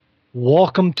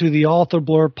Welcome to the Author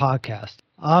Blurb podcast.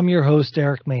 I'm your host,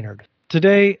 Eric Maynard.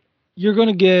 Today, you're going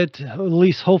to get, at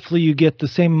least hopefully you get the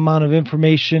same amount of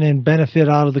information and benefit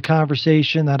out of the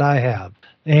conversation that I have.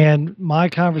 And my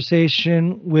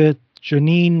conversation with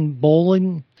Janine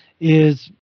Bolon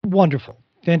is wonderful,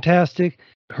 fantastic.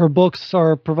 Her books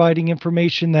are providing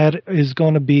information that is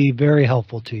going to be very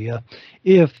helpful to you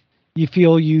if you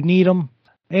feel you need them.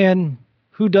 And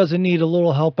who doesn't need a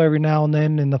little help every now and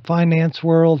then in the finance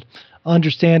world,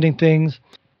 understanding things,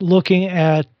 looking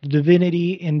at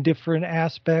divinity in different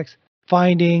aspects,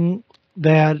 finding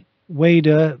that way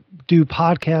to do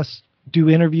podcasts, do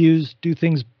interviews, do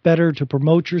things better to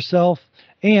promote yourself.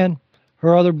 And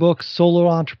her other book, Solo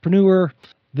Entrepreneur,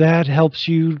 that helps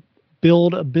you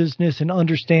build a business and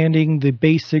understanding the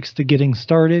basics to getting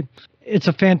started. It's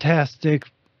a fantastic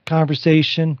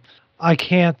conversation. I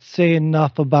can't say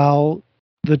enough about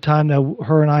the time that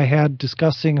her and I had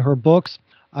discussing her books.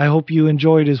 I hope you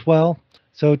enjoyed as well.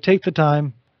 So take the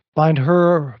time, find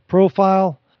her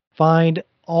profile, find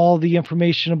all the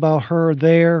information about her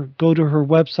there, go to her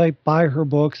website, buy her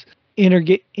books,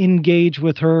 engage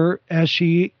with her as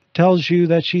she tells you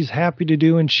that she's happy to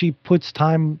do, and she puts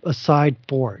time aside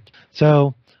for it.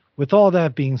 So with all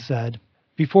that being said,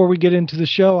 before we get into the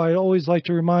show, I always like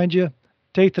to remind you,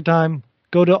 take the time,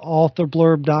 go to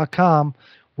authorblurb.com,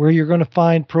 where you're going to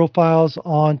find profiles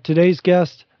on today's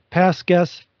guest, past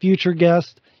guests, future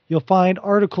guests. You'll find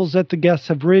articles that the guests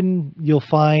have written. You'll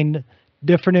find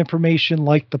different information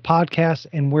like the podcast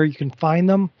and where you can find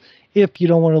them. If you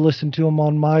don't want to listen to them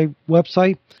on my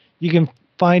website, you can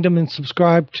find them and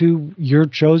subscribe to your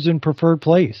chosen preferred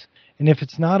place. And if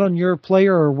it's not on your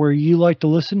player or where you like to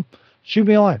listen, shoot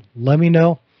me a line. Let me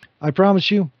know. I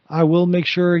promise you, I will make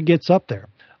sure it gets up there.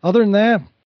 Other than that,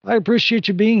 I appreciate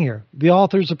you being here. The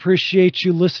authors appreciate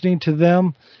you listening to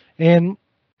them. And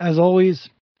as always,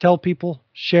 tell people,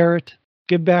 share it,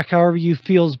 give back however you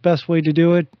feel is the best way to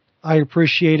do it. I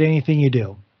appreciate anything you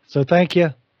do. So thank you,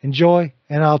 enjoy,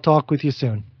 and I'll talk with you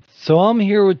soon. So I'm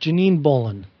here with Janine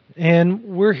Bolon, and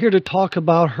we're here to talk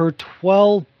about her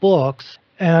 12 books.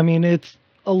 And I mean, it's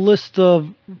a list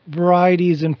of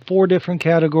varieties in 4 different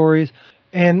categories.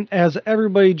 And as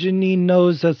everybody Janine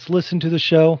knows that's listened to the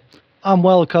show, I'm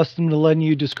well accustomed to letting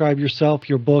you describe yourself,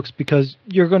 your books, because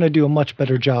you're going to do a much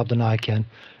better job than I can.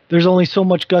 There's only so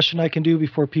much gushing I can do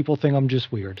before people think I'm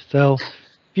just weird. So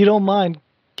if you don't mind,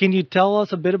 can you tell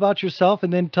us a bit about yourself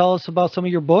and then tell us about some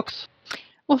of your books?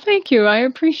 Well, thank you. I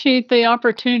appreciate the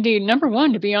opportunity, number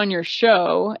one, to be on your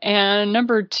show, and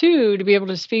number two, to be able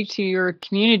to speak to your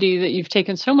community that you've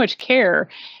taken so much care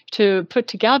to put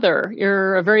together.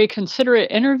 You're a very considerate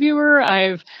interviewer.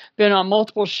 I've been on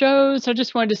multiple shows. I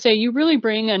just wanted to say you really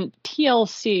bring a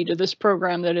TLC to this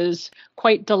program that is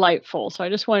quite delightful. So I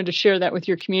just wanted to share that with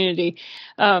your community.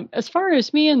 As far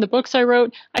as me and the books I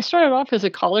wrote, I started off as a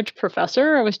college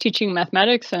professor. I was teaching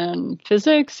mathematics and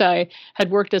physics. I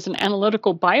had worked as an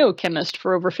analytical biochemist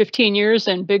for over 15 years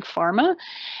in big pharma.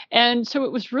 And so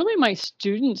it was really my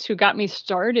students who got me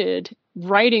started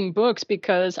writing books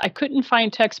because I couldn't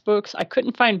find textbooks. I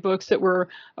couldn't find books that were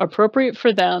appropriate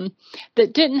for them,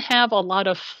 that didn't have a lot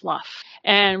of fluff.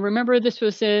 And remember, this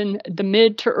was in the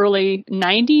mid to early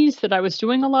 90s that I was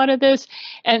doing a lot of this,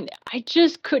 and I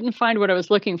just couldn't find what I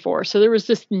was looking for. So there was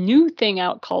this new thing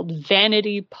out called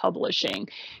vanity publishing.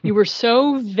 You were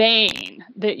so vain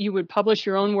that you would publish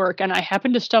your own work. And I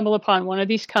happened to stumble upon one of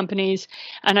these companies,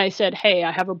 and I said, hey,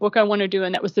 I have a book I want to do.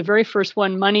 And that was the very first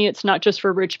one, Money, It's Not Just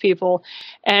for Rich People.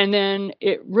 And then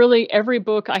it really, every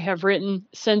book I have written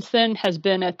since then has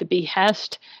been at the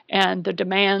behest and the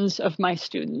demands of my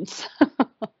students.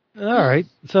 All right.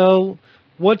 So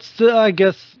what's the, I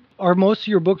guess, are most of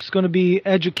your books going to be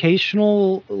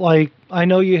educational? Like, I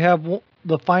know you have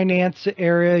the finance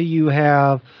area, you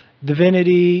have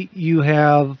divinity, you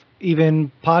have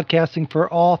even podcasting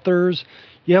for authors.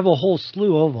 You have a whole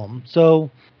slew of them. So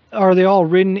are they all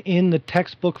written in the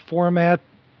textbook format?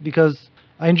 Because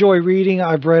I enjoy reading.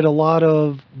 I've read a lot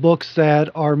of books that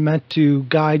are meant to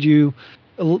guide you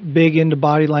big into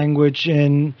body language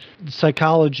and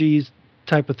psychology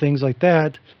type of things like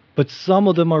that. But some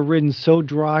of them are written so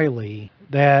dryly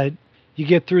that you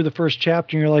get through the first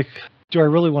chapter and you're like, do I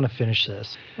really want to finish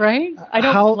this? Right? I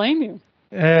don't blame you.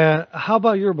 How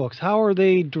about your books? How are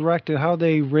they directed? How are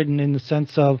they written in the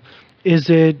sense of, is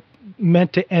it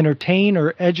meant to entertain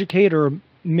or educate or a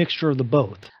mixture of the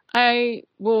both? I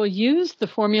will use the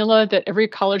formula that every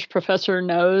college professor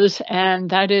knows, and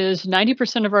that is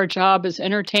 90% of our job is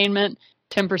entertainment,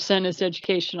 10% is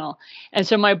educational. And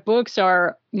so my books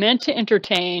are meant to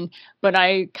entertain, but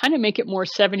I kind of make it more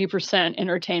 70%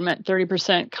 entertainment,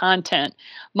 30% content.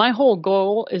 My whole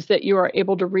goal is that you are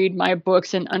able to read my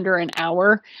books in under an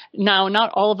hour. Now,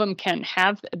 not all of them can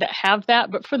have that,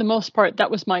 but for the most part,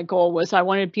 that was my goal. Was I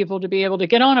wanted people to be able to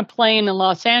get on a plane in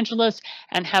Los Angeles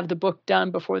and have the book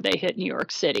done before they hit New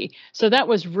York City. So that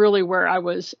was really where I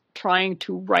was trying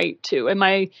to write to. And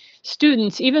my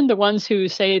students, even the ones who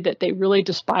say that they really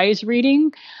despise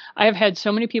reading, I have had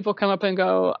so many people come up and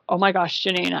go, "Oh my gosh,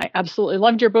 Janine, I absolutely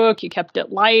loved your book. You kept it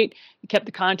light. You kept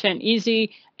the content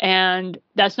easy." And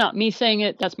that's not me saying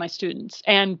it. That's my students.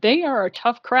 And they are a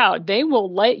tough crowd. They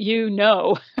will let you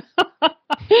know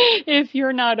if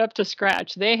you're not up to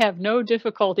scratch. They have no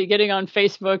difficulty getting on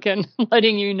Facebook and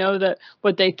letting you know that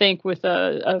what they think with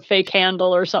a fake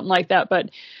handle or something like that. But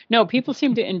no, people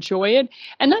seem to enjoy it.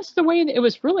 And that's the way that it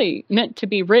was really meant to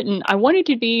be written. I wanted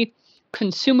to be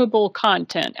consumable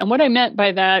content. And what I meant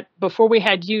by that, before we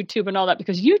had YouTube and all that,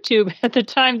 because YouTube, at the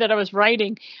time that I was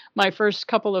writing my first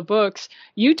couple of books,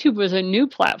 YouTube was a new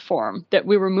platform that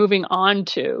we were moving on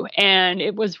to. And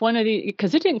it was one of the,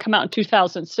 because it didn't come out in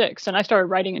 2006, and I started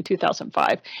writing in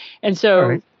 2005. And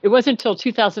so it wasn't until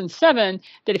 2007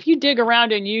 that if you dig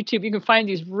around in YouTube, you can find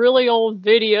these really old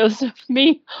videos of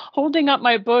me holding up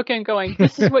my book and going,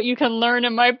 "This is what you can learn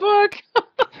in my book."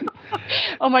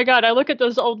 Oh my God, I look at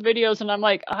those old videos and I'm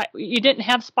like, you didn't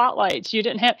have spotlights. You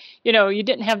didn't have, you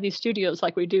didn't have these studios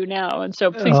like we do now. And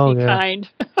so please be kind.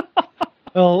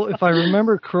 Well, if I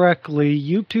remember correctly,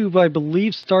 YouTube, I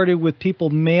believe, started with people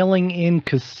mailing in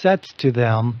cassettes to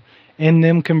them and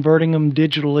them converting them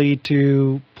digitally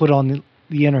to put on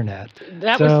the internet.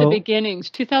 That was the beginnings,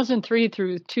 2003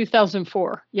 through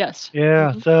 2004. Yes.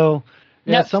 Yeah. So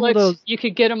Netflix, some of those, you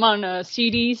could get them on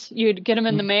CDs. You'd get them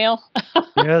in the mail.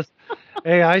 Yes.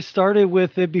 Hey, I started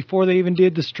with it before they even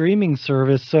did the streaming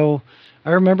service. So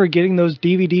I remember getting those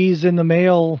DVDs in the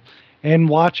mail and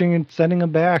watching and sending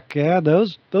them back. Yeah,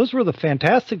 those were the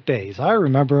fantastic days. I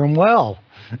remember them well.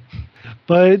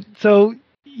 But so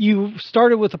you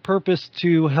started with a purpose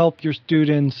to help your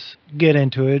students get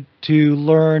into it, to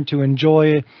learn, to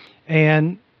enjoy it.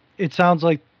 And it sounds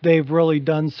like they've really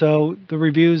done so. The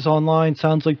reviews online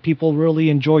sounds like people really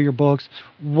enjoy your books.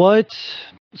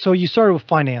 So you started with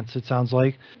finance, it sounds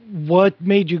like. What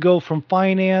made you go from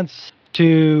finance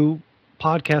to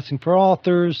podcasting for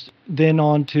authors, then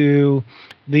on to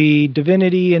the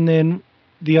divinity, and then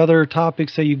the other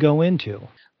topics that you go into?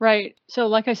 Right. So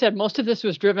like I said, most of this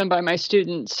was driven by my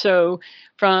students. So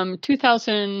from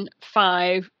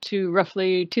 2005 to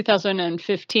roughly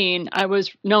 2015, I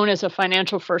was known as a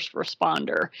financial first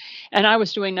responder. And I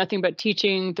was doing nothing but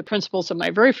teaching the principles of my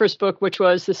very first book, which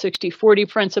was the 60-40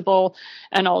 principle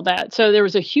and all that. So there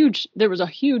was a huge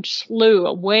slew,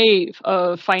 a wave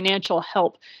of financial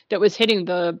help that was hitting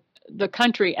the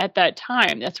country at that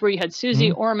time. That's where you had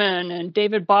Susie Orman and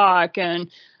David Bach and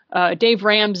Dave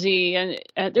Ramsey,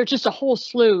 and there's just a whole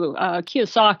slew,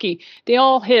 Kiyosaki. They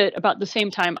all hit about the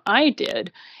same time I did.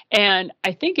 And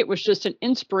I think it was just an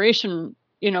inspiration,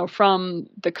 from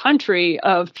the country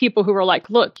of people who were like,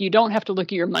 look, you don't have to look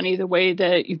at your money the way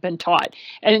that you've been taught.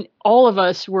 And all of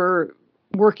us were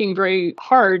working very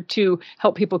hard to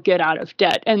help people get out of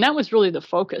debt. And that was really the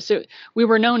focus. We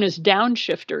were known as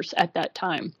downshifters at that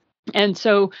time. And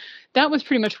so that was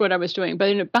pretty much what I was doing. But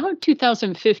in about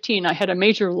 2015, I had a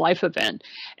major life event.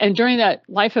 And during that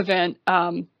life event,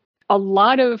 a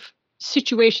lot of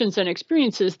situations and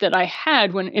experiences that I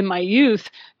had when in my youth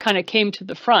kind of came to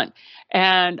the front.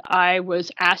 And I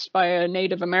was asked by a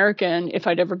Native American if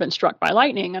I'd ever been struck by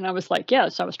lightning. And I was like,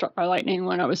 yes, I was struck by lightning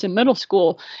when I was in middle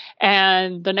school.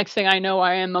 And the next thing I know,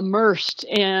 I am immersed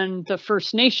in the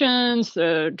First Nations,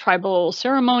 the tribal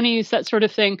ceremonies, that sort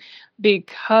of thing,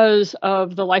 because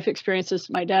of the life experiences.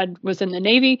 My dad was in the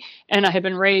Navy, and I had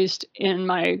been raised in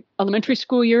my elementary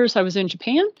school years. I was in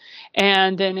Japan.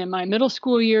 And then in my middle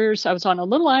school years, I was on a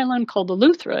little island called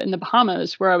Eleuthera in the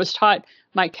Bahamas, where I was taught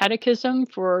my catechism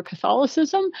for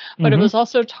Catholicism, but it was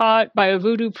also taught by a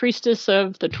voodoo priestess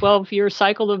of the 12-year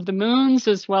cycle of the moons,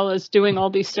 as well as doing all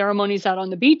these ceremonies out on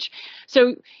the beach.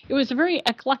 So it was very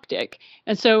eclectic.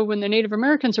 And so when the Native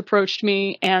Americans approached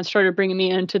me and started bringing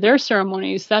me into their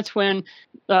ceremonies, that's when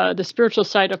the spiritual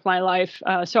side of my life.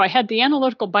 So I had the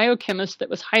analytical biochemist that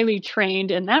was highly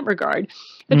trained in that regard.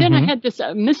 But then I had this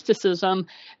mysticism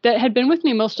that had been with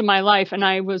me most of my life, and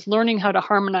I was learning how to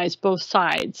harmonize both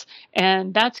sides.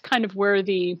 And that's kind of where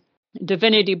the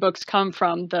divinity books come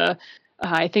from.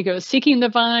 I think it was Seeking the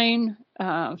Vine,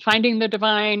 finding the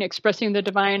divine, expressing the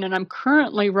divine. And I'm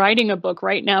currently writing a book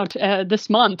right now, this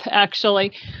month,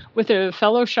 actually, with a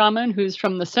fellow shaman who's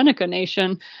from the Seneca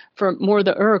Nation, from more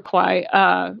the Iroquois.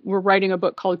 We're writing a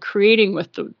book called Creating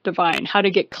with the Divine, how to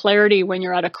get clarity when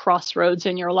you're at a crossroads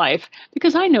in your life.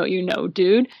 Because I know,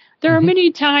 dude, there are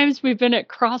many times we've been at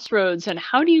crossroads, and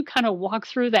how do you kind of walk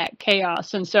through that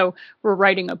chaos? And so we're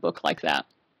writing a book like that.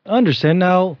 I understand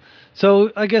now.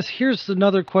 So I guess here's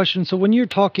another question. So when you're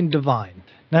talking divine,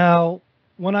 now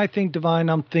when I think divine,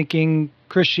 I'm thinking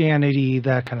Christianity,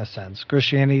 that kind of sense.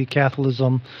 Christianity,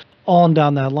 Catholicism, on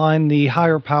down that line, the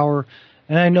higher power.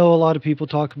 And I know a lot of people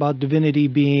talk about divinity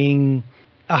being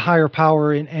a higher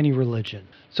power in any religion.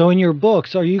 So in your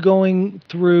books, are you going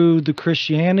through the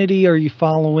Christianity? Are you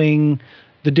following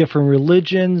the different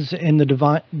religions and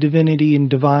the divinity and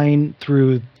divine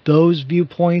through those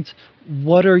viewpoints?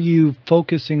 What are you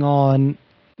focusing on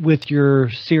with your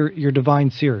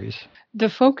divine series? The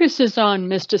focus is on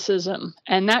mysticism,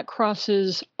 and that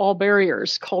crosses all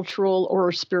barriers, cultural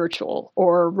or spiritual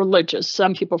or religious.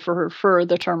 Some people prefer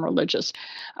the term religious.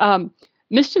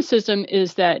 Mysticism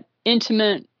is that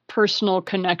intimate personal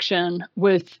connection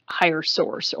with higher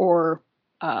source, or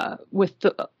with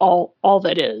all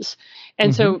that is.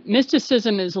 And so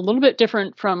mysticism is a little bit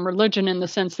different from religion, in the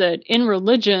sense that in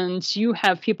religions, you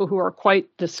have people who are quite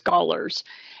the scholars,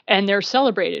 and they're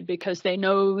celebrated because they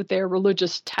know their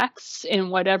religious texts in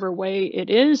whatever way it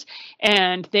is,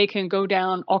 and they can go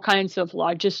down all kinds of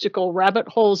logistical rabbit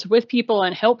holes with people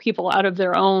and help people out of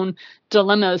their own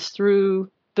dilemmas through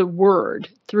the word,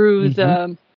 through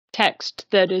the text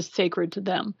that is sacred to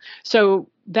them. So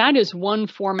that is one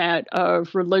format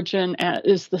of religion,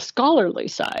 is the scholarly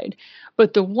side.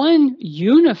 But the one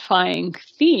unifying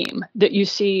theme that you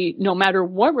see no matter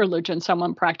what religion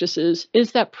someone practices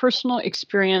is that personal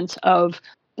experience of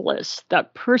bliss,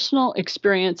 that personal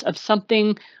experience of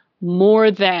something more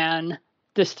than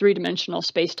this three-dimensional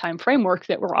space-time framework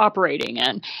that we're operating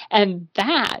in. And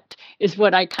that is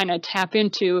what I kind of tap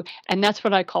into, and that's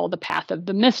what I call the path of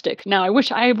the mystic. Now, I wish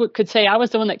I could say I was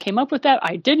the one that came up with that.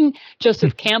 I didn't.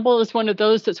 Joseph Campbell is one of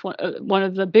those. That's one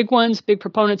of the big ones, big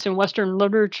proponents in Western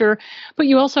literature. But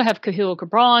you also have Kahlil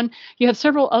Gibran. You have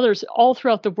several others all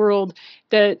throughout the world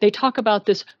that they talk about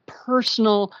this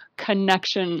personal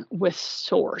connection with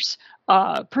source,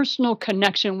 personal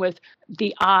connection with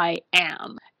the I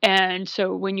am. And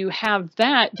so when you have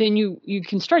that, then you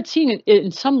can start seeing it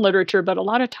in some literature, but a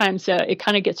lot of times it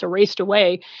kind of gets erased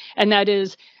away. And that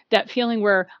is that feeling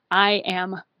where I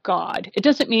am God. It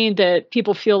doesn't mean that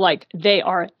people feel like they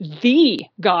are the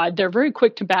God. They're very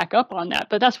quick to back up on that,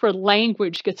 but that's where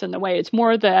language gets in the way. It's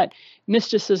more that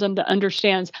mysticism that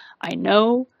understands, I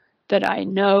know that I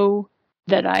know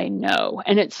that I know.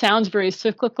 And it sounds very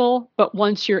cyclical, but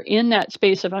once you're in that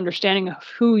space of understanding of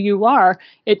who you are,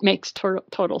 it makes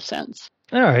total sense.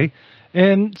 All right.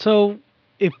 And so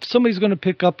if somebody's going to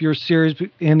pick up your series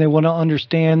and they want to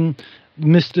understand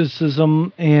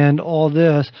mysticism and all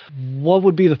this, what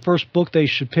would be the first book they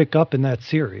should pick up in that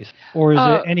series? Or is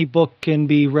it any book can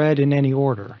be read in any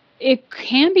order? It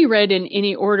can be read in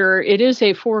any order. It is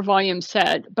a 4-volume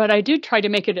set, but I did try to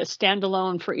make it as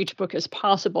standalone for each book as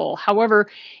possible. However,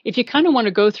 if you kind of want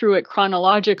to go through it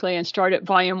chronologically and start at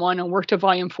volume 1 and work to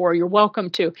volume 4, you're welcome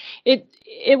to.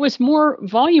 It was more,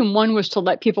 volume 1 was to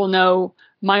let people know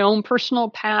my own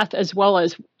personal path, as well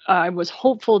as I was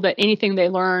hopeful that anything they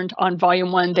learned on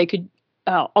volume 1, they could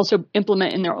also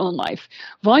implement in their own life.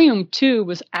 Volume 2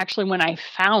 was actually when I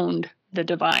found the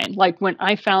divine, like when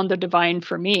I found the divine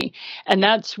for me. And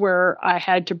that's where I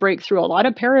had to break through a lot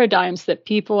of paradigms that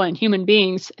people and human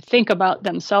beings think about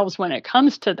themselves when it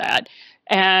comes to that.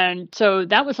 And so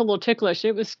that was a little ticklish.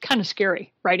 It was kind of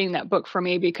scary writing that book for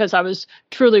me, because I was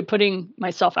truly putting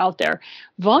myself out there.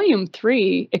 Volume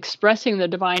 3, Expressing the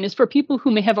Divine, is for people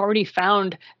who may have already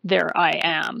found their I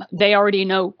am. They already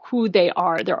know who they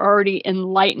are. They're already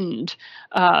enlightened.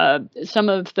 Some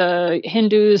of the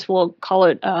Hindus will call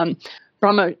it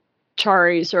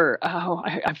brahmacharis, or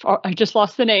I just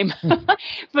lost the name.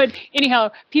 But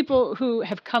anyhow, people who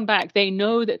have come back, they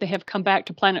know that they have come back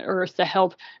to planet Earth to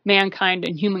help mankind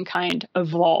and humankind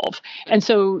evolve. And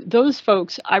so those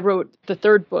folks I wrote the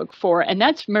 3rd book for, and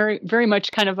that's very, very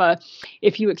much kind of a,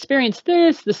 if you experience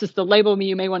this is the label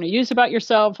you may want to use about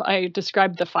yourself. I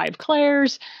described the 5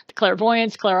 clairs, the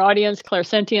clairvoyance, clairaudience,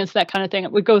 clairsentience, that kind of thing.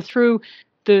 It would go through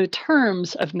the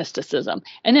terms of mysticism.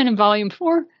 And then in volume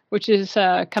 4, which is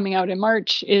coming out in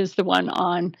March, is the one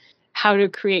on how to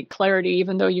create clarity,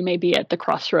 even though you may be at the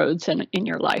crossroads in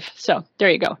your life. So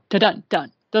there you go. Done.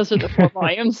 Those are the 4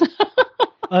 volumes.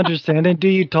 Understand. And do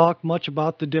you talk much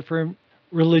about the different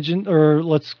religion, or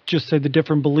let's just say the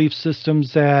different belief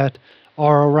systems that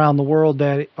are around the world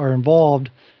that are involved,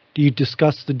 do you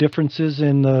discuss the differences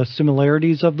and the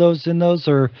similarities of those,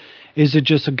 or is it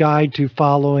just a guide to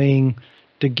following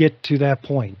to get to that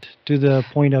point, to the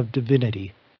point of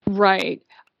divinity? Right.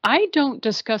 I don't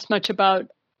discuss much about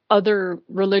other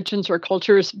religions or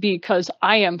cultures because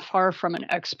I am far from an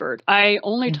expert. I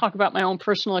only talk about my own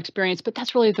personal experience, but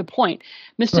that's really the point.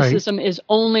 Right. Mysticism is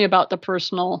only about the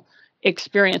personal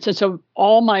experience. And so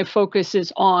all my focus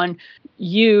is on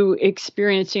you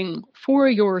experiencing for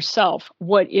yourself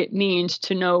what it means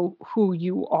to know who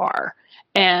you are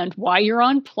and why you're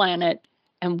on planet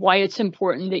and why it's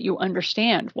important that you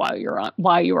understand why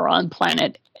you're on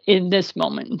planet in this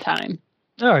moment in time.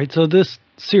 All right, so this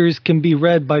series can be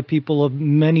read by people of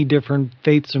many different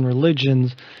faiths and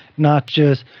religions, not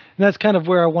just. And that's kind of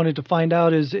where I wanted to find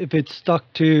out is if it's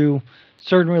stuck to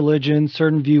certain religions,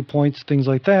 certain viewpoints, things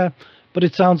like that. But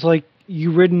it sounds like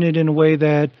you've written it in a way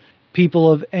that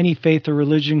people of any faith or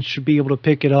religion should be able to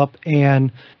pick it up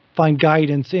and find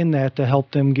guidance in that to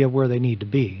help them get where they need to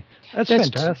be. That's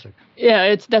fantastic.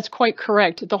 Yeah, that's quite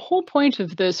correct. The whole point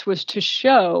of this was to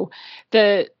show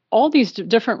that all these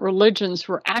different religions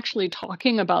were actually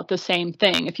talking about the same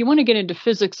thing. If you want to get into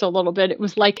physics a little bit, it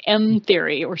was like M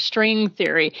theory or string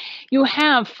theory. You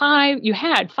had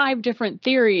five different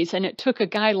theories, and it took a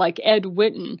guy like Ed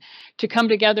Witten to come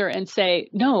together and say,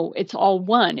 no, it's all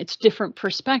one. It's different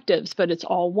perspectives, but it's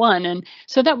all one. And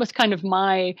so that was kind of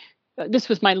this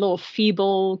was my little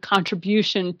feeble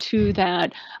contribution to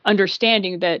that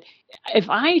understanding that if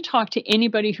I talk to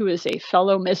anybody who is a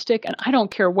fellow mystic, and I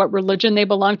don't care what religion they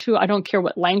belong to, I don't care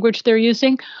what language they're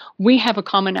using, we have a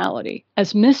commonality.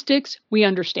 As mystics, we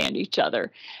understand each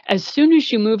other. As soon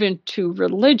as you move into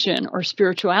religion or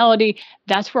spirituality,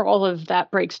 that's where all of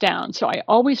that breaks down. So I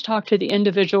always talk to the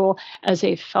individual as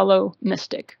a fellow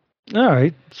mystic. All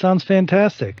right, sounds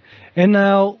fantastic. And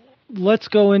now let's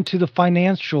go into the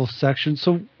financial section.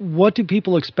 So what do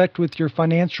people expect with your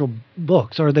financial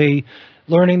books? Are they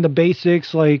learning the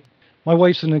basics? Like my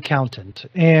wife's an accountant,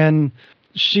 and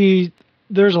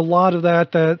there's a lot of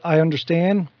that I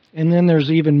understand, and then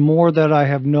there's even more that I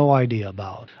have no idea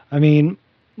about. I mean,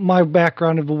 my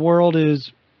background of the world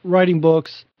is writing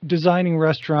books, designing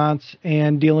restaurants,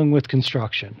 and dealing with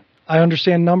construction. I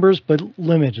understand numbers, but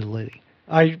limitedly.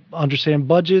 I understand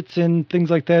budgets and things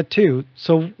like that too.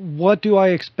 So what do I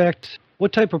expect?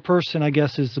 What type of person, I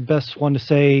guess, is the best one to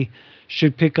say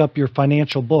should pick up your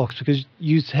financial books? Because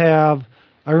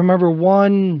I remember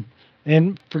one,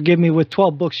 and forgive me, with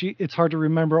 12 books, it's hard to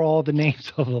remember all the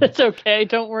names of them. It's okay.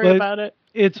 Don't worry about it.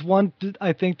 It's one,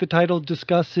 I think the title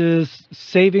discusses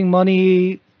saving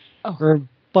money or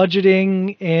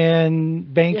budgeting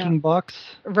and banking bucks.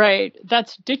 Right.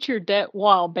 That's ditch your debt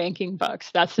while banking bucks.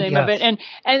 That's the name of it. And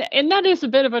that is a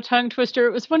bit of a tongue twister.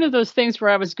 It was one of those things where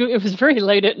it was very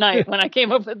late at night when I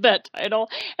came up with that title.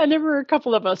 And there were a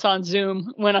couple of us on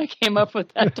Zoom when I came up with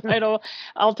that title.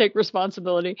 I'll take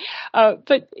responsibility.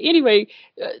 But anyway,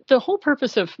 the whole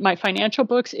purpose of my financial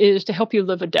books is to help you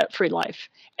live a debt-free life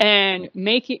and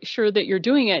making sure that you're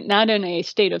doing it not in a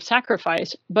state of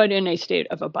sacrifice, but in a state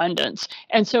of abundance.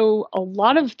 And so a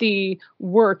lot of the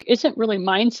work isn't really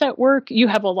mindset work. You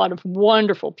have a lot of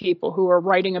wonderful people who are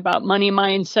writing about money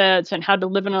mindsets and how to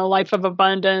live in a life of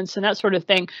abundance and that sort of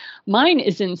thing. Mine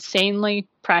is insanely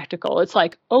practical. It's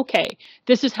like, okay,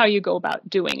 this is how you go about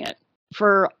doing it.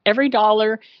 For every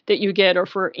dollar that you get, or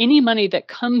for any money that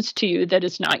comes to you that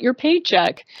is not your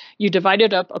paycheck, you divide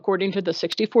it up according to the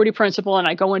 60-40 principle. And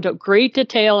I go into great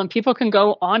detail, and people can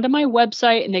go onto my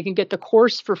website and they can get the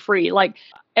course for free. Like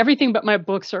everything but my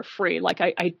books are free. Like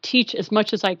I teach as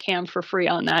much as I can for free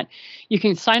on that. You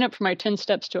can sign up for my 10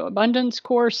 Steps to Abundance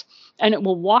course, and it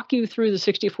will walk you through the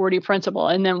 60-40 principle.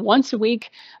 And then once a week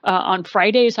on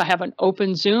Fridays, I have an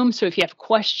open Zoom. So if you have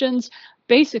questions,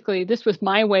 basically, this was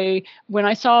my way when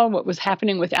I saw what was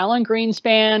happening with Alan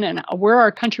Greenspan and where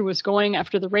our country was going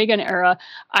after the Reagan era.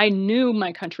 I knew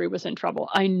my country was in trouble.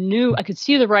 I knew I could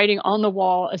see the writing on the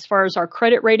wall as far as our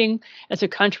credit rating. As a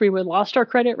country, we lost our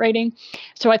credit rating.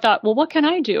 So I thought, well, what can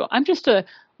I do? I'm just a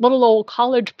little old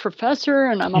college professor,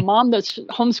 and I'm a mom that's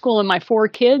homeschooling my 4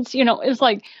 kids. You know, it's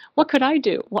like, what could I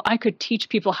do? Well, I could teach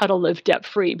people how to live debt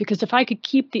free, because if I could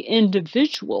keep the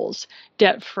individuals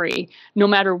debt free, no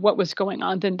matter what was going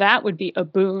on, then that would be a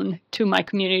boon to my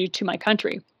community, to my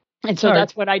country. And so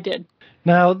that's what I did.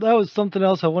 Now, that was something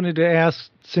else I wanted to ask,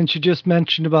 since you just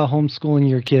mentioned about homeschooling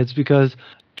your kids, because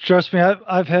trust me,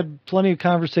 I've had plenty of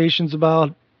conversations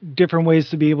about different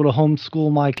ways to be able to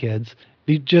homeschool my kids.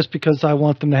 Just because I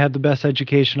want them to have the best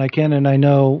education I can. And I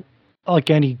know, like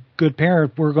any good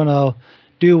parent, we're going to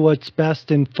do what's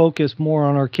best and focus more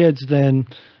on our kids than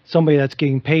somebody that's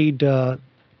getting paid to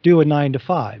do a 9 to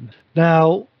 5.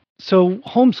 Now, so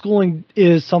homeschooling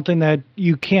is something that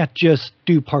you can't just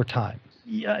do part-time.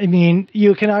 Yeah, I mean,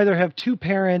 you can either have two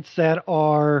parents that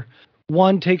are,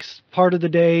 one takes part of the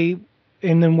day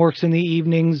and then works in the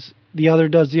evenings, the other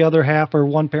does the other half, or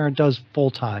one parent does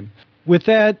full-time. With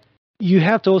that, you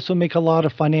have to also make a lot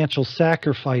of financial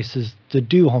sacrifices to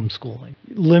do homeschooling,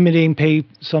 limiting pay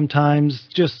sometimes,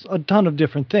 just a ton of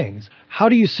different things. How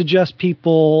do you suggest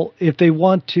people, if they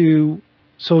want to,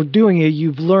 so doing it,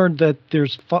 you've learned that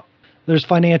there's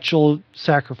financial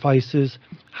sacrifices.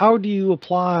 How do you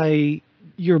apply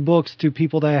your books to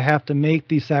people that have to make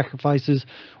these sacrifices,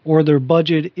 or their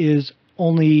budget is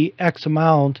only X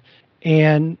amount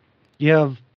and you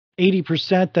have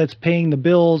 80% that's paying the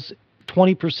bills,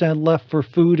 20% left for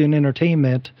food and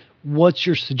entertainment? What's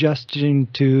your suggestion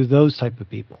to those type of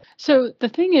people? So the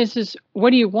thing is what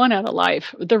do you want out of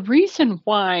life? The reason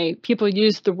why people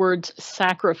use the words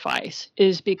sacrifice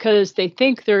is because they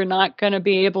think they're not going to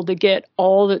be able to get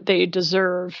all that they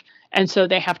deserve. And so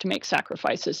they have to make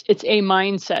sacrifices. It's a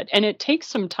mindset. And it takes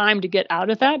some time to get out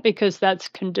of that because that's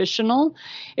conditional.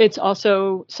 It's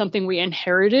also something we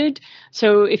inherited.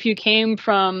 So if you came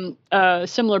from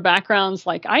similar backgrounds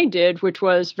like I did, which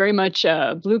was very much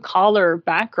a blue collar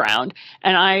background,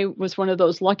 and I was one of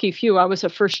those lucky few, I was a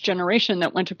first generation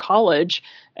that went to college.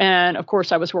 And of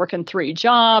course, I was working 3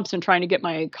 jobs and trying to get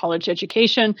my college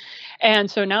education.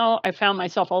 And so now I found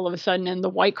myself all of a sudden in the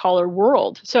white collar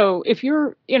world. So if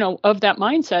you're, of that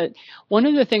mindset, one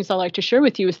of the things I like to share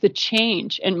with you is the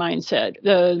change in mindset.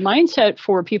 The mindset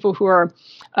for people who are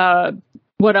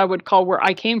what I would call where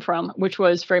I came from, which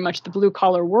was very much the blue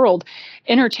collar world.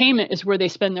 Entertainment is where they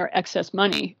spend their excess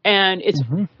money. And it's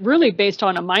really based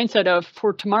on a mindset of,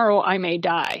 for tomorrow, I may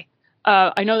die.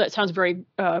 I know that sounds very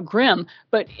grim,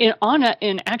 but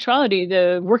in actuality,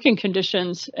 the working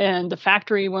conditions and the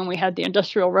factory when we had the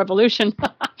Industrial Revolution,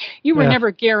 you were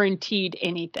never guaranteed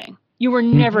anything. You were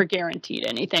never guaranteed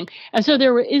anything. And so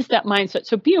there is that mindset.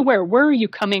 So be aware, where are you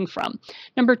coming from?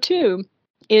 Number 2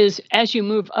 is as you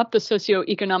move up the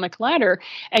socioeconomic ladder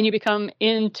and you become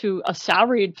into a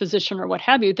salaried position or what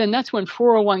have you, then that's when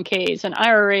 401ks and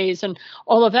IRAs and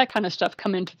all of that kind of stuff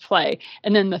come into play.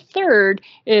 And then the third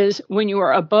is when you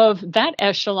are above that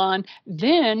echelon,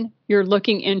 then you're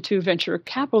looking into venture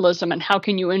capitalism and how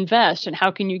can you invest and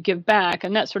how can you give back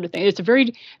and that sort of thing.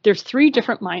 There's 3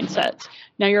 different mindsets.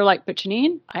 Now you're like, but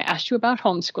Janine, I asked you about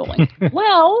homeschooling.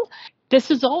 Well,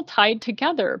 this is all tied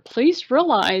together. Please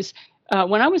realize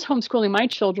when I was homeschooling my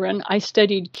children, I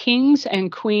studied kings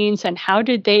and queens and how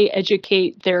did they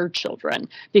educate their children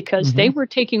because they were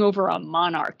taking over a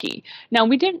monarchy. Now,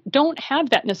 we don't have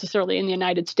that necessarily in the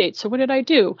United States. So what did I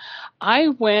do? I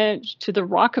went to the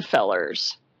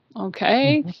Rockefellers.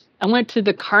 Okay. I went to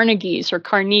the Carnegies or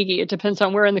Carnegie. It depends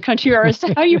on where in the country you are as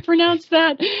to how you pronounce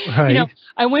that. Right.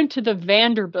 I went to the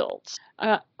Vanderbilts.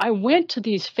 I went to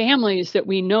these families that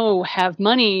we know have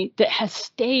money that has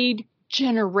stayed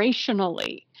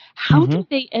generationally. How do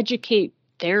they educate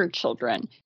their children?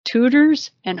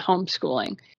 Tutors and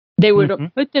homeschooling. They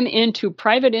would put them into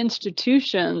private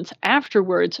institutions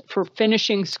afterwards for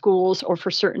finishing schools or for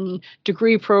certain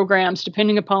degree programs,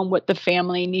 depending upon what the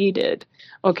family needed.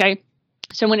 Okay.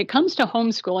 So when it comes to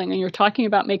homeschooling and you're talking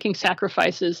about making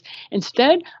sacrifices,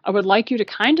 instead, I would like you to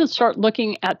kind of start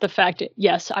looking at the fact that,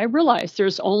 yes, I realize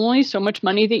there's only so much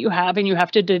money that you have and you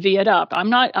have to divvy it up. I'm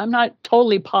not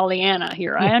totally Pollyanna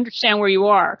here. I understand where you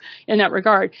are in that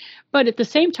regard. But at the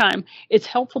same time, it's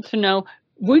helpful to know,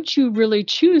 would you really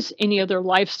choose any other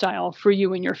lifestyle for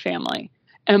you and your family?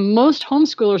 And most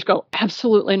homeschoolers go,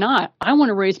 absolutely not. I want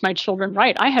to raise my children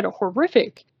right. I had a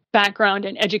horrific background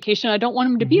in education. I don't want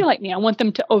them to be like me. I want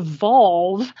them to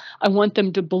evolve. I want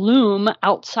them to bloom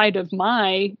outside of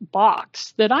my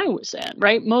box that I was in,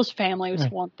 right? Most families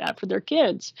want that for their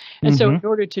kids. And so in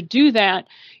order to do that,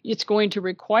 it's going to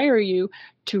require you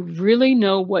to really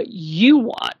know what you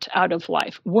want out of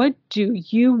life. What do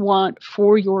you want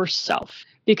for yourself?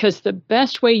 Because the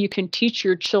best way you can teach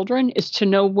your children is to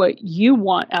know what you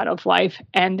want out of life,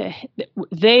 and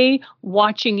they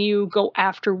watching you go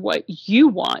after what you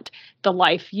want, the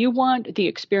life you want, the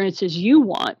experiences you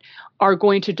want, are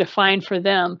going to define for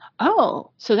them, oh,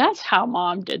 so that's how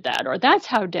mom did that, or that's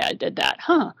how dad did that,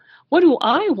 huh? What do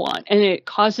I want? And it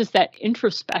causes that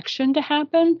introspection to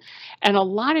happen. And a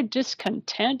lot of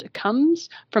discontent comes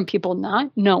from people not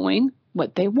knowing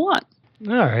what they want.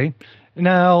 All right.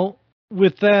 Now,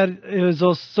 with that is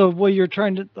also what you're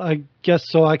trying to, I guess,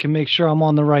 so I can make sure I'm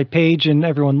on the right page and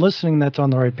everyone listening that's on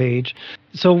the right page.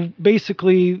 So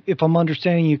basically, if I'm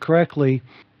understanding you correctly,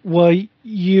 what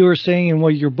you are saying and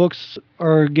what your books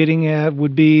are getting at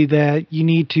would be that you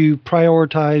need to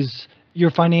prioritize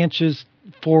your finances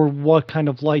for what kind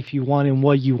of life you want and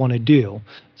what you want to do.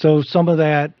 So some of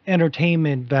that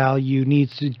entertainment value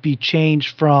needs to be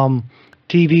changed from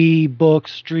TV,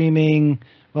 books, streaming.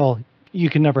 Well, you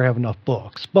can never have enough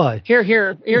books, but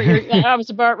Here. I was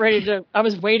about ready to, I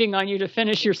was waiting on you to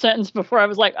finish your sentence before I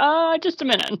was like, just a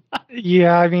minute.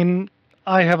 yeah, I mean,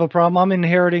 I have a problem. I'm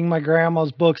inheriting my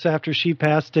grandma's books after she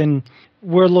passed, and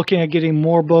we're looking at getting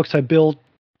more books. I built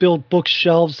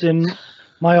bookshelves in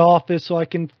my office so I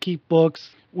can keep books.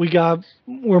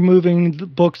 We're moving the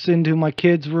books into my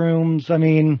kids' rooms. I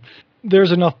mean,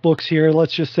 there's enough books here.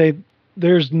 Let's just say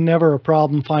there's never a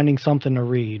problem finding something to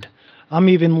read. I'm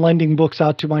even lending books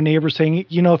out to my neighbors saying,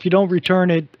 if you don't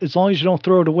return it, as long as you don't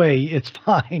throw it away, it's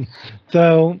fine.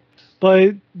 So,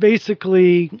 but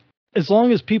basically, as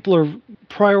long as people are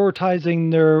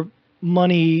prioritizing their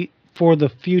money for the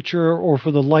future or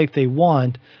for the life they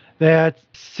want, that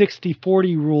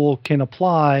 60-40 rule can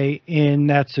apply in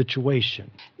that situation.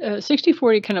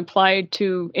 60-40 can apply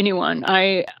to anyone.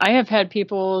 I have had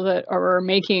people that are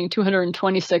making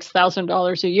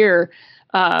 $226,000 a year,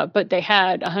 but they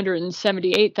had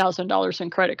 $178,000 in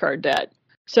credit card debt.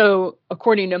 So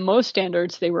according to most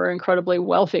standards, they were incredibly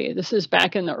wealthy. This is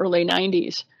back in the early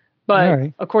 90s. But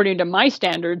Right. according to my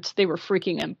standards, they were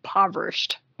freaking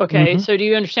impoverished. Okay. Mm-hmm. So do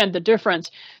you understand the difference?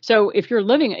 So if you're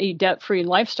living a debt-free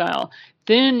lifestyle,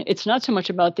 then it's not so much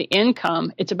about the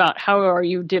income, it's about how are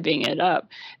you divvying it up.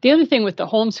 The other thing with the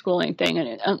homeschooling thing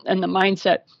and the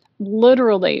mindset,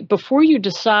 literally, before you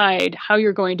decide how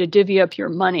you're going to divvy up your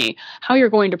money, how you're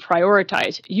going to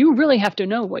prioritize, you really have to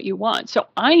know what you want. So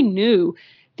I knew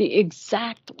the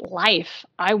exact life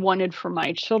I wanted for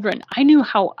my children. I knew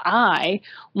how I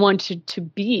wanted to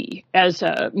be as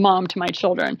a mom to my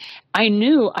children. I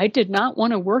knew I did not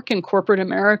want to work in corporate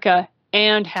America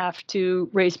and have to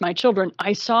raise my children.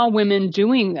 I saw women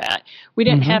doing that. We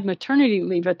didn't Mm-hmm. have maternity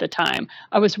leave at the time.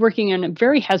 I was working in a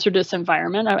very hazardous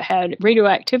environment. I had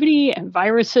radioactivity and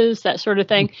viruses, that sort of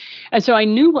thing. And so I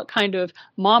knew what kind of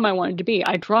mom I wanted to be.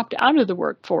 I dropped out of the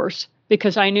workforce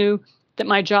because I knew that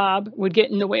my job would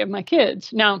get in the way of my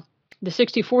kids. Now, the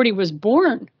 60-40 was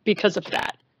born because of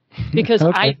that, because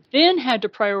Okay. I then had to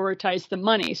prioritize the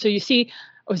money. So you see,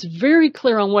 I was very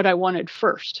clear on what I wanted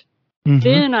first. Mm-hmm.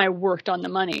 Then I worked on the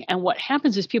money. And what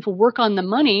happens is people work on the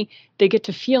money, they get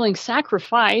to feeling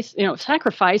sacrifice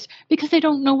because they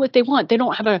don't know what they want. They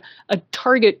don't have a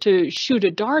target to shoot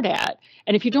a dart at.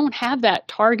 And if you don't have that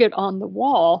target on the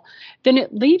wall, then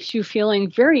it leaves you feeling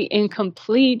very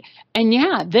incomplete. And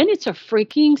yeah, then it's a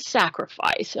freaking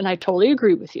sacrifice. And I totally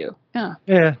agree with you. Yeah.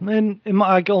 Yeah, and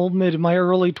I'll admit, in my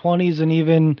early 20s and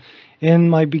even in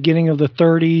my beginning of the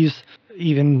 30s,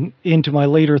 even into my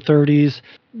later 30s,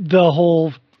 the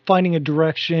whole finding a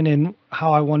direction and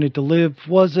how I wanted to live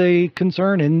was a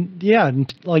concern. And yeah,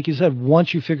 and like you said,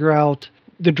 once you figure out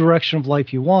the direction of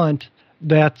life you want,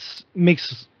 that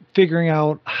makes figuring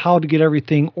out how to get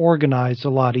everything organized a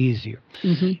lot easier.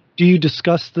 Mm-hmm. Do you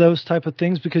discuss those type of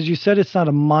things? Because you said it's not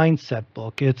a mindset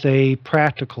book, it's a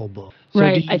practical book. So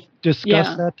Right. do you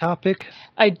discuss that topic?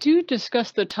 I do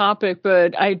discuss the topic,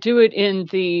 but I do it in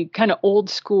the kind of old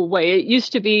school way. It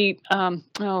used to be,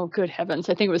 oh, good heavens,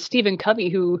 I think it was Stephen Covey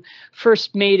who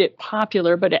first made it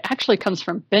popular, but it actually comes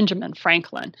from Benjamin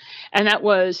Franklin, and that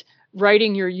was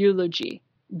writing your eulogy.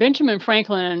 Benjamin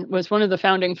Franklin was one of the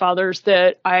founding fathers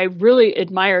that I really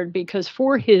admired because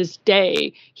for his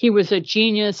day, he was a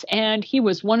genius and he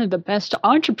was one of the best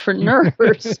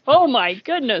entrepreneurs. Oh my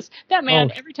goodness. That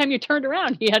man, every time you turned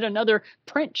around, he had another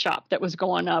print shop that was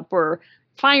going up or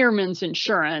fireman's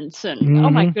insurance. And oh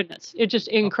my goodness, it's just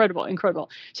incredible, incredible.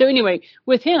 So anyway,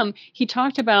 with him, he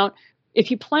talked about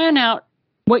if you plan out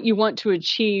what you want to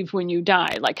achieve when you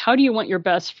die, like how do you want your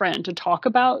best friend to talk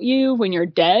about you when you're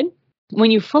dead? When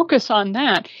you focus on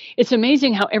that, it's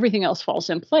amazing how everything else falls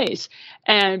in place.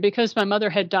 And because my mother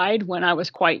had died when I was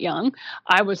quite young,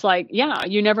 I was like, yeah,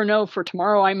 you never know, for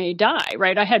tomorrow I may die,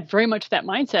 right? I had very much that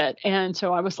mindset. And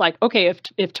so I was like, okay,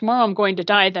 if tomorrow I'm going to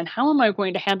die, then how am I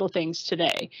going to handle things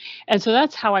today? And so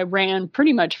that's how I ran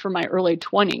pretty much for my early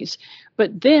 20s.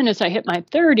 But then as I hit my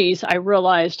 30s, I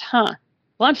realized, well,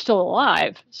 I'm still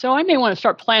alive, so I may want to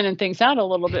start planning things out a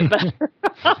little bit better.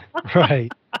 Right.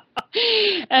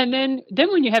 And then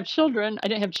when you have children, I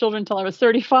didn't have children until I was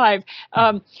 35.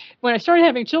 When I started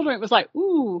having children, it was like,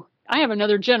 ooh, I have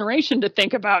another generation to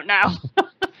think about now.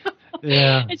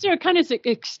 Yeah. And so it kind of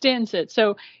extends it.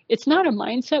 So it's not a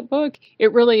mindset book.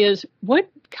 It really is, what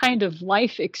kind of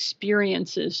life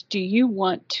experiences do you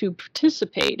want to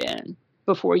participate in?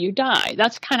 before you die.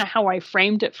 That's kind of how I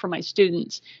framed it for my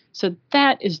students. So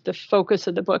that is the focus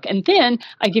of the book. And then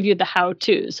I give you the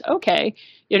how-tos. Okay,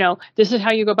 this is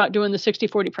how you go about doing the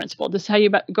 60-40 principle. This is how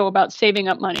you go about saving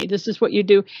up money. This is what you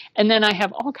do. And then I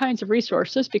have all kinds of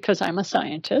resources because I'm a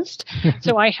scientist.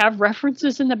 So I have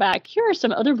references in the back. Here are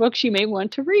some other books you may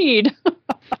want to read.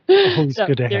 Always So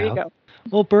good to there have. you go.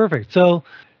 Well, perfect. So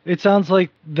it sounds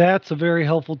like that's a very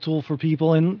helpful tool for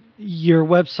people, and your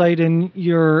website and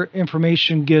your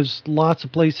information gives lots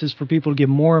of places for people to get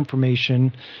more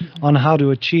information on how to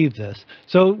achieve this.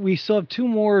 So we still have two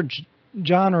more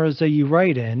genres that you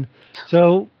write in.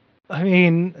 So,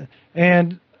 and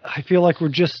I feel like we're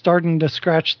just starting to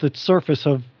scratch the surface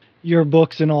of your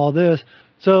books and all this.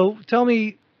 So tell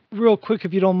me real quick,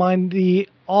 if you don't mind, the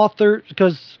author,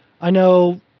 because I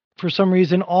know for some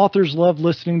reason authors love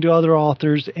listening to other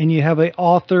authors, and you have a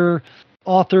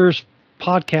author's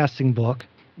podcasting book.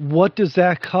 What does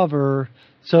that cover?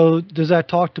 So does that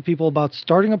talk to people about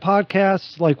starting a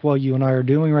podcast like what you and I are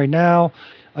doing right now?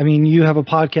 I mean, you have a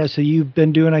podcast that you've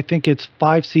been doing, I think it's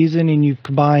 5 seasons, and you've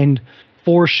combined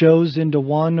 4 shows into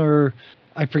one, or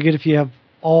I forget if you have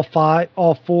all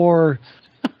 4.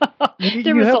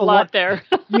 There was a lot there.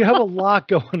 You have a lot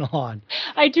going on.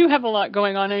 I do have a lot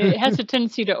going on, and it has a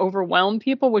tendency to overwhelm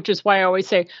people, which is why I always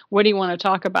say, what do you want to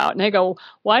talk about? And they go,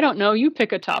 well, I don't know. You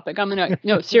pick a topic. I'm going to,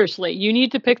 no, seriously, you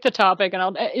need to pick the topic.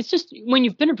 And it's just when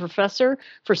you've been a professor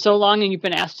for so long and you've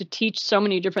been asked to teach so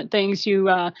many different things, you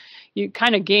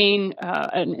kind of gain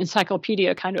an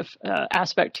encyclopedia kind of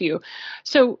aspect to you.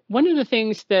 So one of the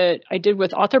things that I did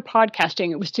with author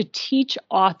podcasting, it was to teach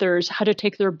authors how to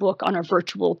take their book on a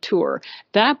virtual tour.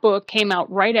 That book came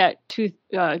out right at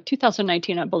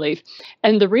 2019, I believe.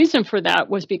 And the reason for that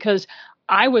was because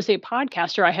I was a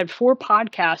podcaster. I had 4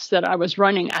 podcasts that I was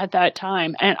running at that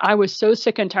time. And I was so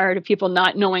sick and tired of people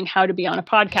not knowing how to be on a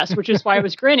podcast, which is why I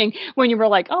was grinning when you were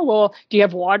like, oh, well, do you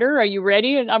have water? Are you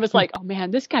ready? And I was like, oh,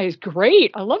 man, this guy is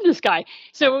great. I love this guy.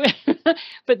 So,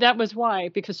 but that was why,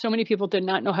 because so many people did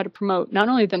not know how to promote not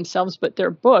only themselves, but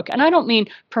their book. And I don't mean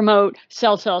promote,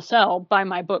 sell, buy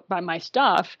my book, buy my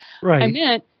stuff. Right. I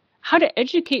meant how to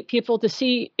educate people to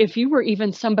see if you were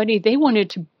even somebody they wanted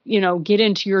to, get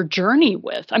into your journey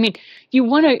with. I mean, you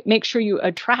want to make sure you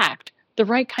attract the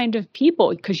right kind of people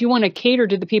because you want to cater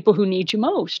to the people who need you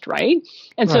most, right?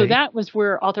 And so that was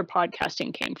where author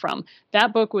podcasting came from.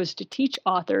 That book was to teach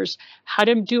authors how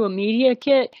to do a media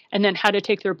kit and then how to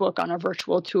take their book on a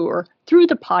virtual tour through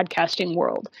the podcasting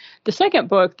world. The second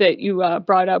book that you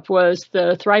brought up was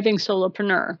The Thriving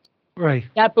Solopreneur. Right.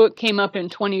 That book came up in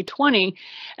 2020,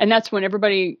 and that's when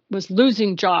everybody was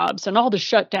losing jobs and all the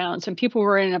shutdowns, and people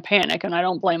were in a panic, and I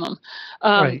don't blame them.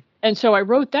 Right. And so I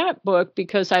wrote that book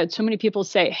because I had so many people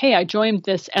say, hey, I joined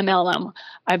this MLM.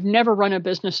 I've never run a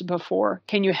business before.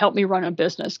 Can you help me run a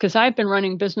business? Because I've been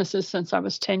running businesses since I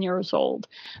was 10 years old.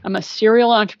 I'm a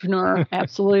serial entrepreneur. I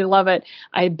absolutely love it.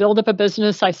 I build up a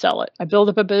business, I sell it. I build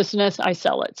up a business, I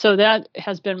sell it. So that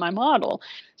has been my model.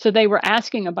 So they were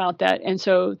asking about that. And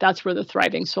so that's where the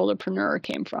Thriving Solopreneur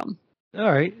came from.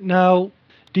 All right. Now,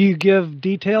 do you give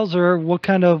details or what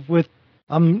kind of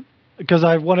because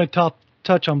I want to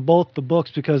touch on both the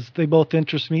books because they both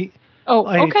interest me. Oh,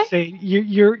 okay. I say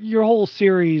your whole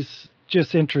series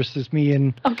just interests me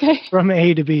in from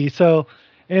A to B. So,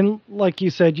 and like you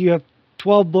said, you have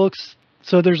 12 books,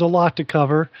 so there's a lot to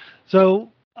cover. So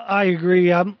I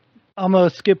agree. I'm gonna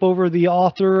skip over the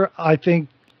author. I think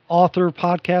author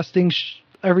podcasting,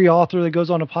 every author that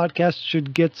goes on a podcast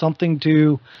should get something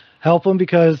to help them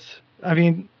because, I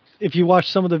mean, if you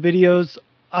watch some of the videos,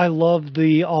 I love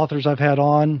the authors I've had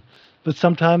on, but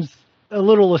sometimes a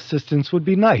little assistance would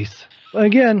be nice. But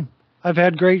again, I've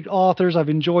had great authors. I've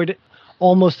enjoyed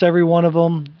almost every one of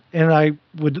them, and I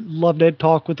would love to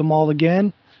talk with them all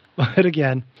again. But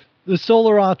again, the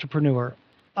solar entrepreneur.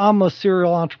 I'm a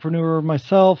serial entrepreneur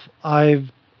myself. I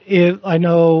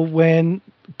know when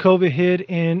COVID hit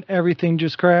and everything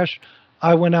just crashed,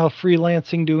 I went out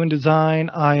freelancing doing design.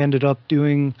 I ended up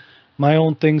doing my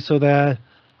own thing so that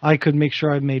I could make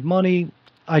sure I made money.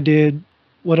 I did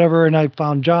whatever, and I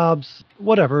found jobs,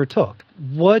 whatever it took.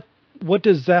 What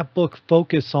does that book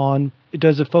focus on?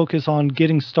 Does it focus on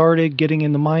getting started, getting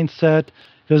in the mindset?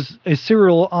 Because a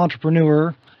serial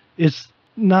entrepreneur is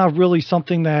not really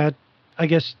something that I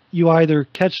guess you either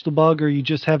catch the bug or you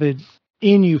just have it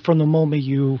in you from the moment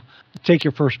you take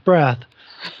your first breath.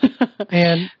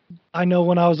 And I know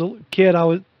when I was a kid,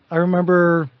 I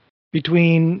remember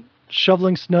between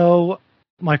shoveling snow,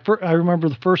 I remember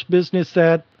the first business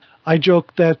that I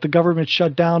joked that the government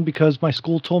shut down because my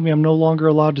school told me I'm no longer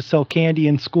allowed to sell candy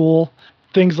in school,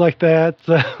 things like that.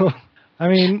 So, I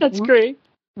mean, that's great.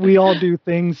 we all do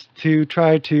things to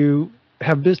try to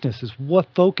have businesses. What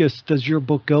focus does your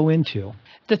book go into?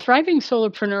 The Thriving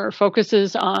Solopreneur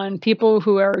focuses on people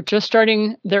who are just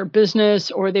starting their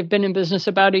business or they've been in business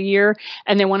about a year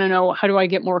and they want to know, how do I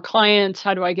get more clients?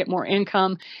 How do I get more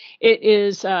income? It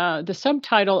is the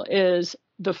subtitle is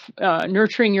the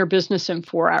Nurturing Your Business in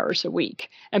 4 hours a week.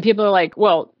 And people are like,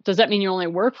 well, does that mean you only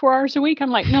work 4 hours a week?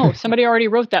 I'm like, no, somebody already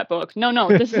wrote that book. No,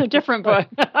 this is a different book.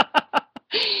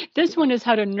 This one is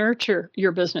how to nurture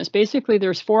your business. Basically,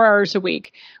 there's 4 hours a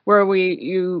week where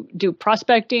you do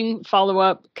prospecting, follow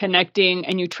up, connecting,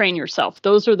 and you train yourself.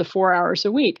 Those are the 4 hours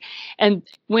a week. And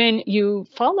when you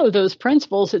follow those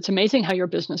principles, it's amazing how your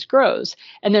business grows.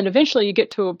 And then eventually you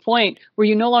get to a point where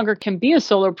you no longer can be a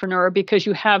solopreneur because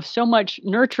you have so much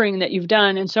nurturing that you've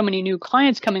done and so many new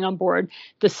clients coming on board.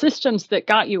 The systems that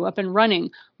got you up and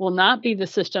running will not be the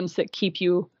systems that keep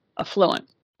you affluent.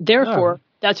 Therefore,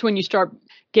 that's when you start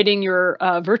getting your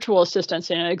virtual assistants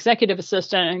and an executive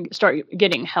assistant and start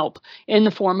getting help in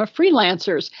the form of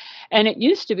freelancers. And it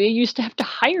used to have to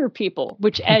hire people,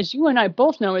 which, as you and I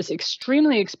both know, is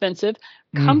extremely expensive,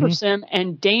 cumbersome,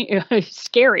 and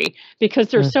scary because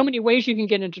there's so many ways you can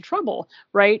get into trouble,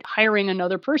 right? Hiring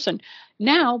another person.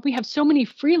 Now we have so many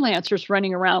freelancers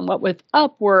running around, what with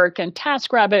Upwork and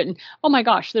TaskRabbit, and oh my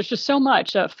gosh, there's just so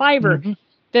much, Fiverr.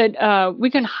 That we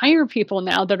can hire people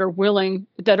now that are willing,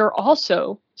 that are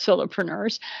also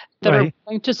solopreneurs, that are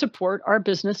willing to support our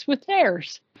business with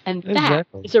theirs. And that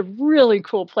is a really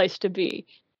cool place to be.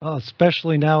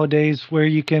 Especially nowadays where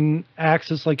you can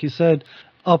access, like you said,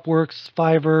 Upworks,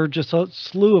 Fiverr, just a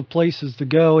slew of places to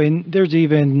go. And there's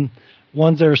even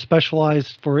ones that are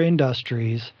specialized for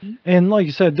industries. And like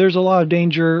you said, there's a lot of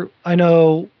danger. I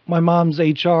know my mom's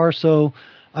HR, so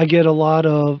I get a lot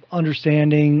of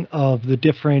understanding of the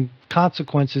different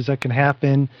consequences that can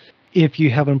happen if you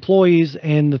have employees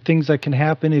and the things that can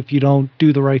happen if you don't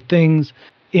do the right things.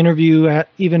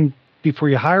 Even before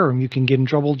you hire them, you can get in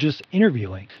trouble just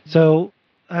interviewing. So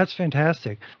that's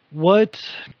fantastic. What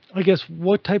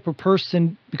type of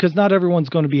person, because not everyone's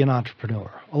going to be an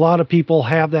entrepreneur. A lot of people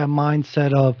have that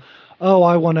mindset of, oh,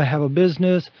 I want to have a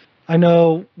business. I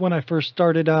know when I first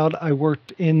started out, I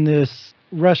worked in this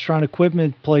restaurant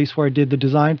equipment place where I did the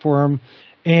design for them,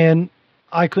 and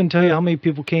I couldn't tell you how many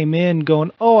people came in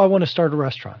going, oh, I want to start a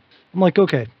restaurant. I'm like,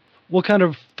 okay, what kind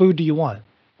of food do you want?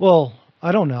 Well,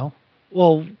 I don't know.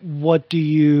 Well, what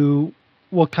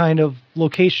kind of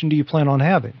location do you plan on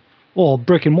having? Well,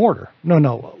 brick and mortar.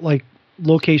 No, like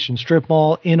location, strip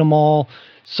mall, in a mall,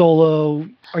 solo.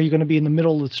 Are you going to be in the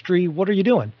middle of the street? What are you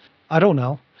doing? I don't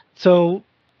know. So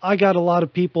I got a lot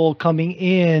of people coming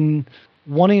in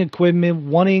wanting equipment,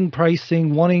 wanting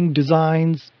pricing, wanting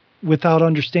designs without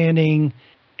understanding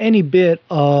any bit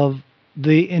of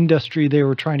the industry they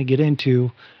were trying to get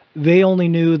into. They only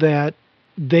knew that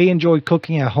they enjoy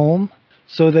cooking at home,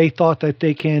 so they thought that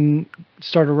they can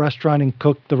start a restaurant and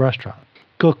cook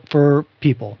for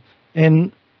people.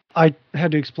 And I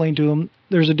had to explain to them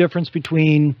there's a difference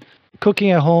between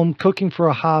cooking at home, cooking for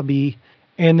a hobby,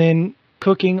 and then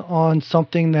cooking on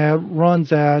something that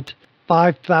runs at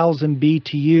 5,000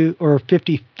 BTU or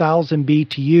 50,000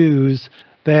 BTUs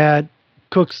that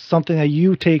cooks something that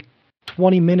you take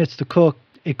 20 minutes to cook,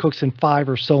 it cooks in 5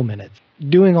 or so minutes.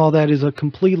 Doing all that is a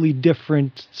completely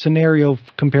different scenario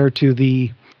compared to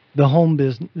the home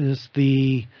business,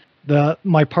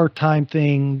 my part-time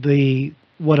thing, the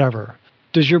whatever.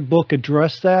 Does your book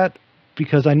address that?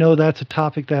 Because I know that's a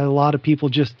topic that a lot of people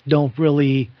just don't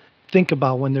really think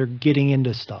about when they're getting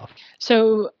into stuff.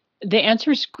 So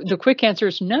the quick answer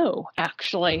is no,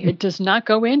 actually. It does not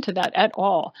go into that at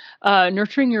all.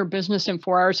 Nurturing Your Business in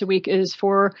 4 hours a week is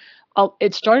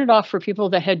it started off for people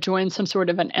that had joined some sort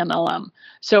of an MLM.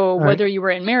 So whether you were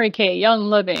in Mary Kay, Young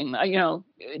Living,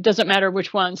 it doesn't matter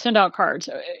which one, send out cards.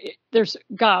 There's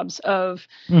gobs of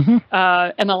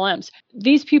MLMs.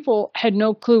 These people had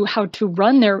no clue how to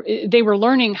they were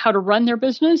learning how to run their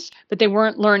business, but they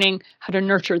weren't learning how to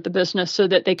nurture the business so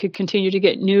that they could continue to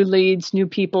get new leads, new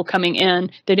people coming in.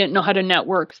 They didn't know how to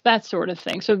network, that sort of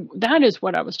thing. So that is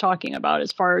what I was talking about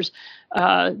as far as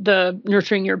the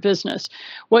nurturing your business.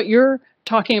 What you're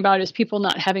talking about is people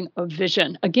not having a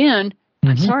vision. Again,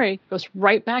 I'm sorry, goes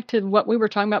right back to what we were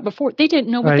talking about before. They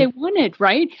didn't know what they wanted,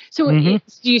 right? So do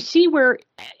you see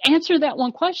answer that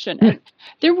one question? And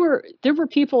there were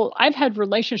people, I've had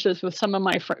relationships with some of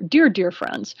my dear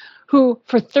friends who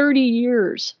for 30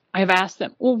 years, I've asked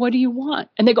them, well, what do you want?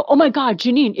 And they go, oh my God,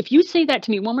 Janine, if you say that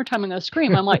to me one more time, I'm going to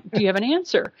scream. I'm like, do you have an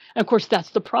answer? And of course,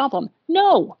 that's the problem.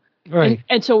 No. Right.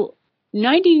 And so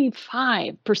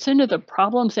 95% of the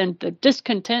problems and the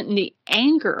discontent and the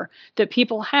anger that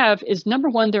people have is, number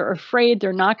one, they're afraid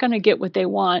they're not going to get what they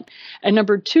want. And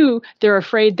number two, they're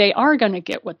afraid they are going to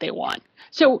get what they want.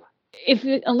 So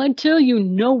until you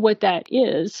know what that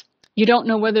is, you don't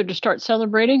know whether to start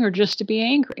celebrating or just to be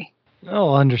angry. Oh,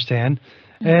 I understand.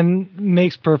 And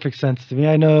makes perfect sense to me.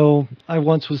 I know I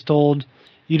once was told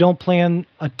you don't plan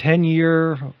a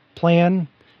 10-year plan.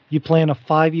 You plan a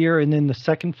 5-year and then the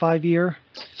second 5-year,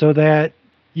 so that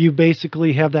you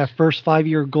basically have that first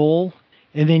 5-year goal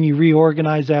and then you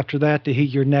reorganize after that to hit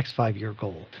your next 5-year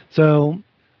goal. So,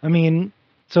 I mean,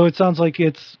 so it sounds like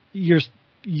it's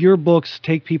your books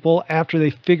take people after they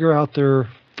figure out their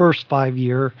first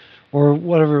 5-year or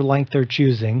whatever length they're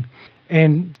choosing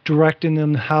and directing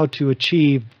them how to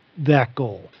achieve that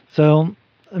goal. So,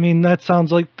 I mean, that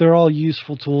sounds like they're all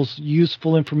useful tools,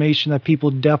 useful information that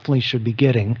people definitely should be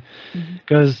getting.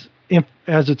 Because,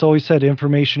 as it's always said,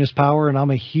 information is power, and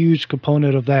I'm a huge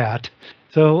component of that.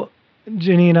 So,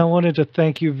 Janine, I wanted to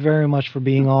thank you very much for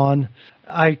being on.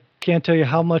 I can't tell you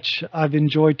how much I've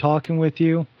enjoyed talking with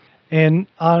you. And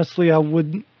honestly, I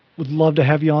would love to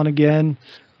have you on again.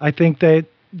 I think that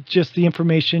just the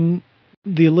information,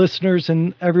 the listeners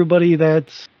and everybody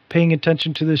that's paying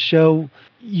attention to this show,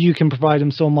 you can provide them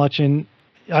so much. And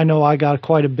I know I got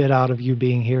quite a bit out of you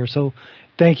being here. So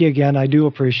thank you again. I do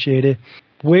appreciate it.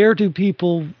 Where do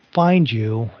people find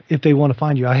you if they want to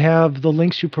find you? I have the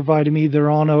links you provided me.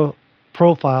 They're on a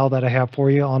profile that I have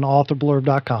for you on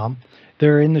authorblurb.com.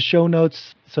 They're in the show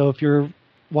notes. So if you're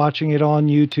watching it on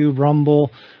YouTube,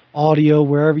 Rumble, audio,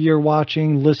 wherever you're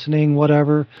watching, listening,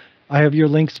 whatever, I have your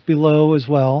links below as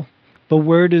well. But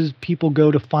where does people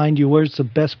go to find you? Where's the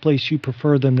best place you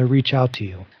prefer them to reach out to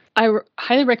you? I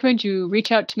highly recommend you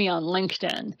reach out to me on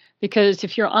LinkedIn, because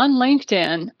if you're on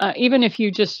LinkedIn, even if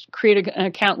you just create an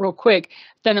account real quick,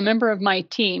 then a member of my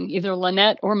team, either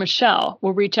Lynette or Michelle,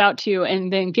 will reach out to you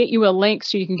and then get you a link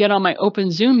so you can get on my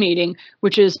open Zoom meeting,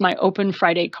 which is my Open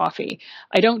Friday Coffee.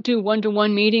 I don't do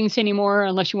one-to-one meetings anymore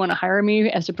unless you want to hire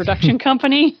me as a production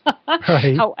company.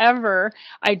 Right. However,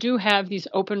 I do have these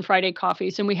Open Friday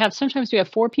Coffees, and sometimes we have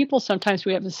 4 people, sometimes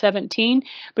we have 17.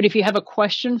 But if you have a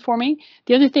question for me,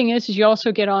 the other thing is you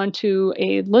also get onto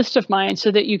a list of mine so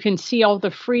that you can see all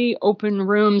the free open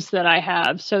rooms that I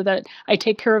have, so that I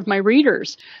take care of my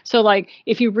readers. So like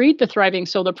if you read The Thriving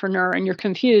Solopreneur and you're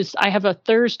confused, I have a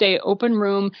Thursday open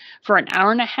room for an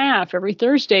hour and a half every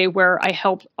Thursday where I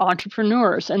help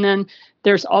entrepreneurs. And then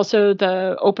there's also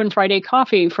the Open Friday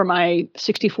Coffee for my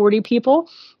 60/40 people,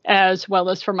 as well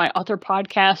as for my author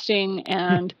podcasting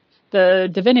and the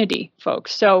divinity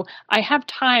folks. So I have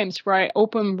times where I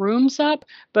open rooms up,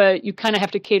 but you kind of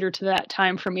have to cater to that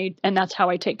time for me. And that's how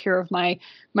I take care of my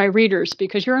readers,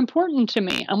 because you're important to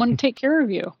me. I want to take care of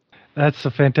you. That's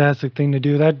a fantastic thing to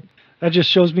do. That just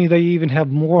shows me that you even have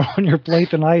more on your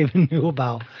plate than I even knew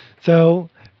about. So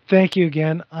thank you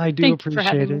again. I do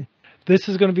appreciate it. This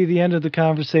is going to be the end of the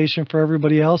conversation for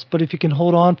everybody else, but if you can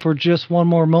hold on for just one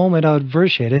more moment, I would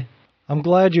appreciate it. I'm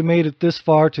glad you made it this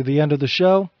far to the end of the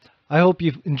show. I hope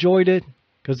you've enjoyed it,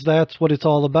 because that's what it's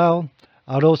all about.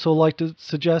 I'd also like to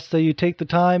suggest that you take the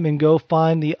time and go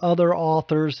find the other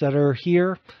authors that are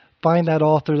here. Find that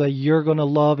author that you're going to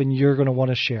love and you're going to want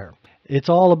to share. It's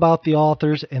all about the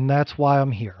authors, and that's why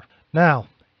I'm here. Now,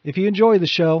 if you enjoy the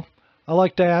show, I'd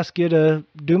like to ask you to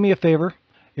do me a favor.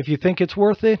 If you think it's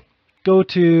worth it, go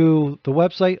to the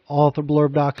website,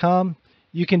 authorblurb.com.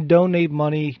 You can donate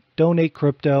money, donate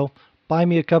crypto, buy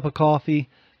me a cup of coffee,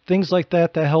 things like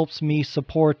that helps me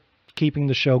support keeping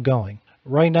the show going.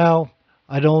 Right now,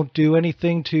 I don't do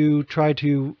anything to try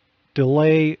to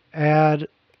delay, add,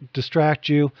 distract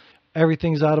you.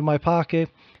 Everything's out of my pocket,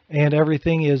 and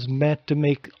everything is meant to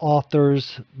make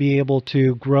authors be able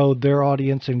to grow their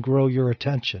audience and grow your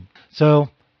attention. So,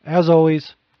 as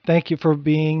always, thank you for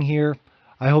being here.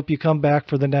 I hope you come back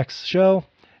for the next show.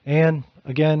 And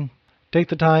again, take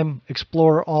the time,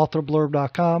 explore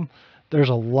authorblurb.com. There's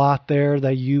a lot there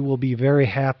that you will be very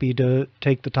happy to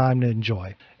take the time to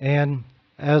enjoy. And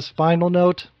as final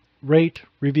note, rate,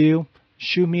 review,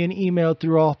 shoot me an email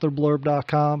through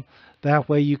authorblurb.com. That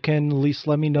way you can at least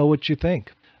let me know what you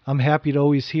think. I'm happy to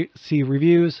always see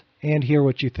reviews and hear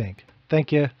what you think.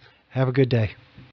 Thank you. Have a good day.